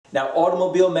Now,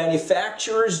 automobile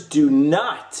manufacturers do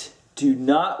not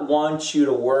want you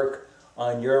to work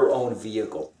on your own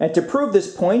vehicle. And to prove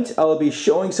this point, I'll be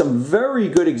showing some very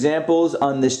good examples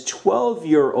on this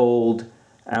 12-year-old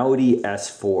Audi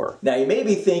S4. Now, you may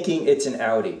be thinking it's an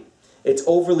Audi. It's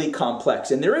overly complex,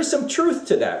 and there is some truth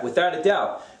to that, without a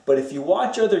doubt. But if you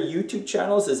watch other YouTube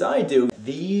channels as I do,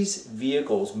 these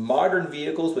vehicles, modern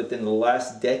vehicles within the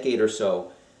last decade or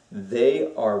so,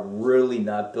 they are really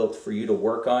not built for you to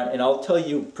work on, and I'll tell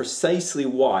you precisely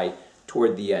why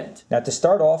toward the end. Now, to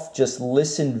start off, just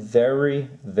listen very,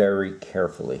 very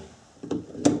carefully.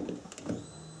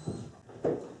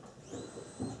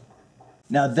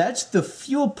 Now, that's the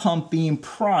fuel pump being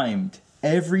primed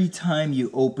every time you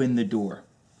open the door.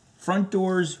 Front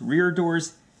doors, rear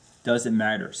doors, doesn't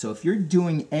matter. So if you're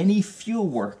doing any fuel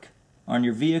work on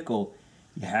your vehicle,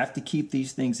 you have to keep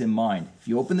these things in mind. If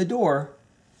you open the door,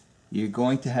 you're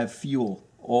going to have fuel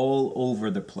all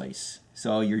over the place.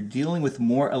 So you're dealing with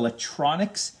more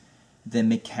electronics than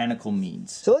mechanical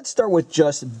means. So let's start with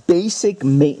just basic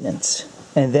maintenance.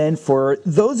 And then for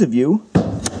those of you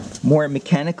more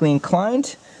mechanically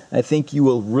inclined, I think you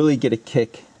will really get a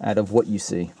kick out of what you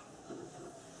see.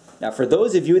 Now, for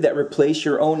those of you that replace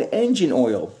your own engine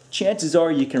oil, chances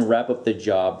are you can wrap up the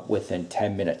job within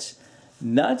 10 minutes.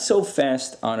 Not so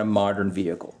fast on a modern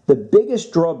vehicle. The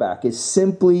biggest drawback is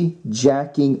simply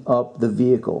jacking up the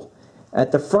vehicle.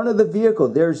 At the front of the vehicle,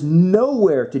 there's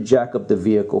nowhere to jack up the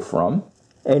vehicle from.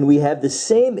 And we have the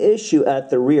same issue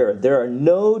at the rear. There are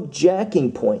no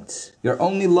jacking points. Your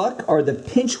only luck are the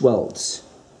pinch welds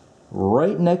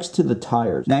right next to the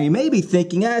tires. Now, you may be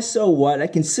thinking, so what? I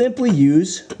can simply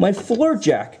use my floor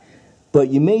jack. But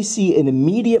you may see an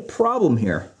immediate problem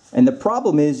here. And the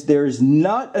problem is there's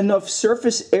not enough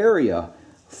surface area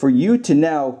for you to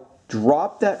now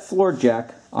drop that floor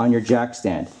jack on your jack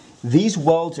stand. These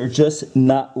welds are just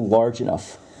not large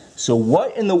enough. So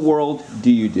what in the world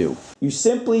do? You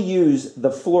simply use the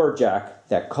floor jack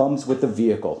that comes with the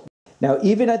vehicle. Now,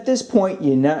 even at this point,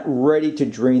 you're not ready to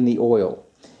drain the oil.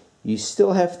 You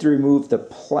still have to remove the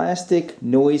plastic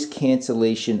noise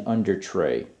cancellation under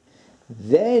tray.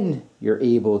 Then you're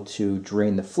able to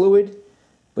drain the fluid,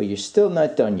 but you're still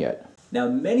not done yet. Now,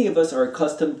 many of us are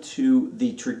accustomed to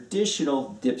the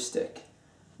traditional dipstick,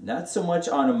 not so much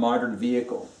on a modern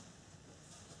vehicle.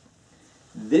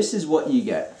 This is what you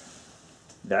get.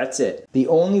 That's it. The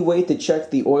only way to check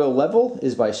the oil level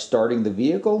is by starting the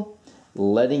vehicle,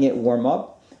 letting it warm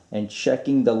up, and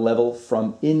checking the level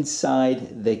from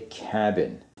inside the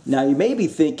cabin. Now, you may be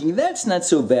thinking, that's not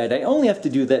so bad. I only have to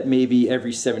do that maybe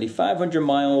every 7,500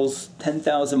 miles,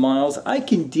 10,000 miles. I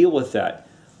can deal with that.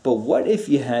 But what if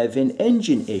you have an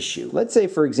engine issue? Let's say,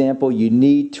 for example, you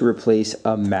need to replace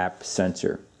a map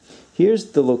sensor.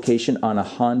 Here's the location on a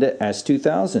Honda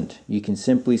S2000. You can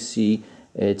simply see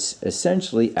it's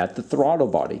essentially at the throttle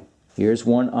body. Here's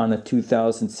one on a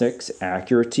 2006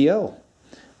 Acura TL,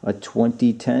 a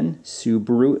 2010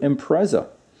 Subaru Impreza,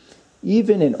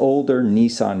 even an older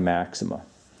Nissan Maxima.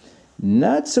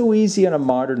 Not so easy on a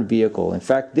modern vehicle. In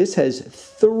fact, this has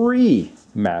 3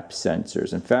 map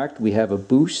sensors. In fact, we have a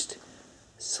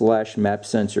boost/map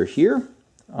sensor here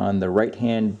on the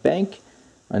right-hand bank,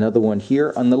 another one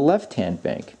here on the left-hand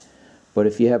bank. But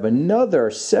if you have another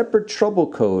separate trouble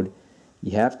code,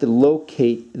 you have to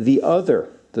locate the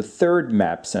third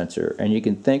map sensor. And you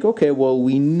can think, okay, well,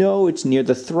 we know it's near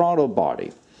the throttle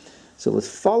body. So let's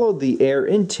follow the air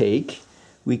intake.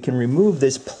 We can remove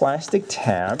this plastic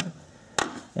tab,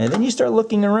 and then you start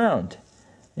looking around.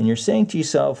 And you're saying to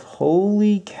yourself,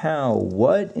 holy cow,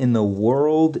 what in the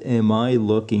world am I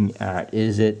looking at?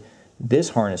 Is it this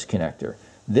harness connector,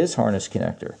 this harness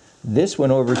connector, this one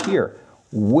over here?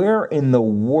 Where in the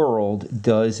world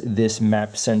does this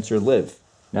map sensor live?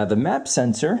 Now, the map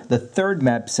sensor, the third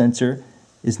map sensor,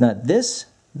 is not this,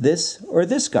 or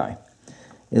this guy.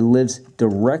 It lives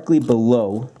directly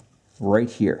below right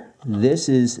here. This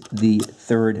is the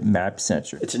third map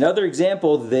sensor. It's another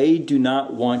example. They do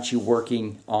not want you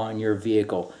working on your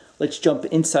vehicle. Let's jump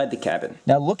inside the cabin.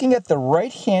 Now, looking at the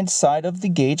right-hand side of the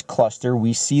gauge cluster,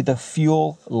 we see the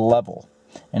fuel level.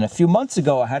 And a few months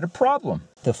ago, I had a problem.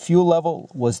 The fuel level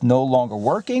was no longer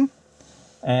working,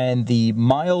 and the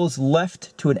miles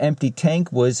left to an empty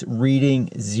tank was reading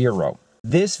 0.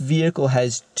 This vehicle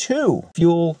has 2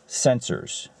 fuel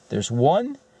sensors. There's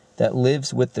one that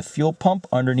lives with the fuel pump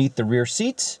underneath the rear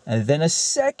seats, and then a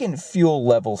second fuel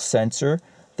level sensor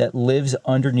that lives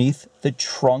underneath the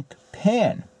trunk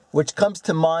pan. Which comes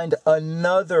to mind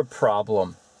another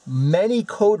problem. Many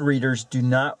code readers do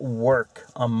not work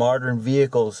on modern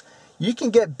vehicles. You can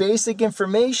get basic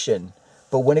information,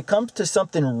 But when it comes to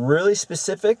something really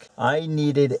specific, I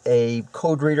needed a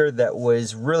code reader that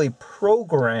was really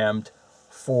programmed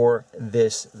for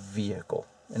this vehicle.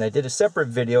 And I did a separate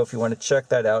video if you want to check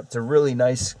that out. It's a really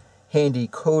nice, handy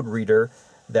code reader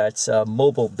that's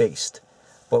mobile based.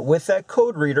 But with that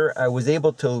code reader, I was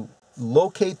able to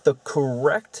locate the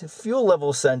correct fuel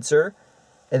level sensor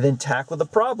and then tackle the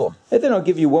problem. And then I'll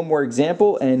give you one more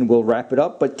example and we'll wrap it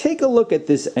up. But take a look at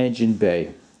this engine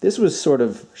bay. This was sort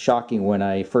of shocking when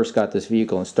I first got this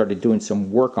vehicle and started doing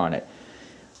some work on it.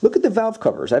 Look at the valve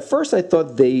covers. At first I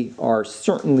thought they are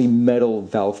certainly metal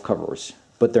valve covers,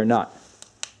 but they're not.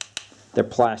 They're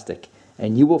plastic.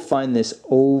 And you will find this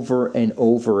over and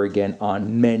over again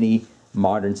on many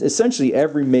moderns. Essentially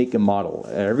every make and model.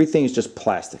 Everything is just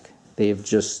plastic. They have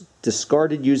just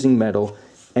discarded using metal.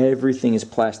 Everything is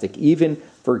plastic. Even,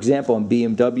 for example, in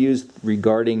BMWs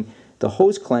regarding the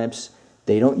hose clamps,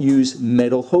 they don't use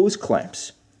metal hose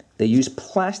clamps. They use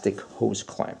plastic hose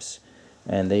clamps.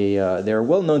 And they're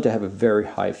well known to have a very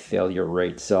high failure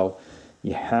rate. So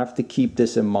you have to keep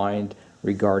this in mind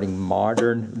regarding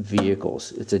modern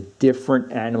vehicles. It's a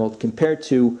different animal compared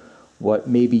to what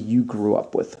maybe you grew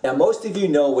up with. Now most of you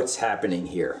know what's happening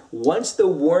here. Once the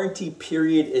warranty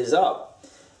period is up,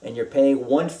 and you're paying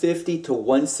 $150 to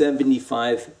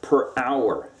 $175 per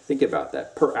hour. Think about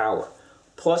that, per hour.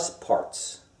 Plus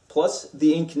parts, plus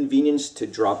the inconvenience to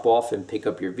drop off and pick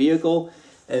up your vehicle,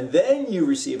 and then you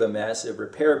receive a massive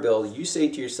repair bill. You say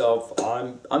to yourself,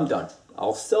 I'm done.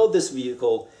 I'll sell this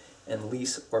vehicle and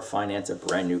lease or finance a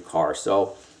brand new car.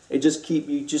 So you just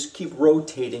keep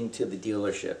rotating to the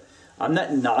dealership. I'm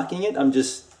not knocking it, I'm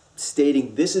just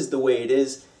stating this is the way it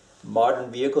is.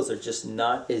 Modern vehicles are just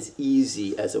not as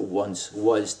easy as it once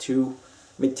was to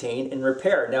maintain and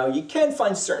repair. Now you can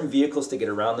find certain vehicles to get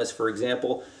around this. For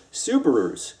example,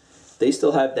 Subarus, they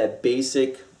still have that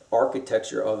basic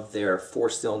architecture of their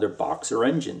 4-cylinder boxer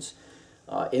engines.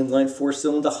 Inline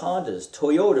 4-cylinder Hondas,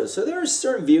 Toyotas. So there are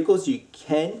certain vehicles you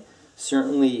can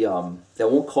certainly,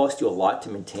 that won't cost you a lot to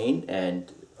maintain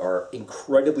and are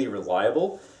incredibly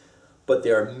reliable. But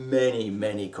there are many,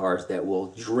 many cars that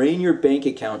will drain your bank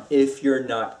account if you're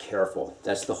not careful.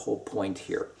 That's the whole point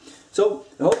here. So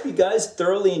I hope you guys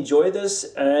thoroughly enjoy this.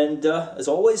 And as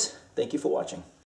always, thank you for watching.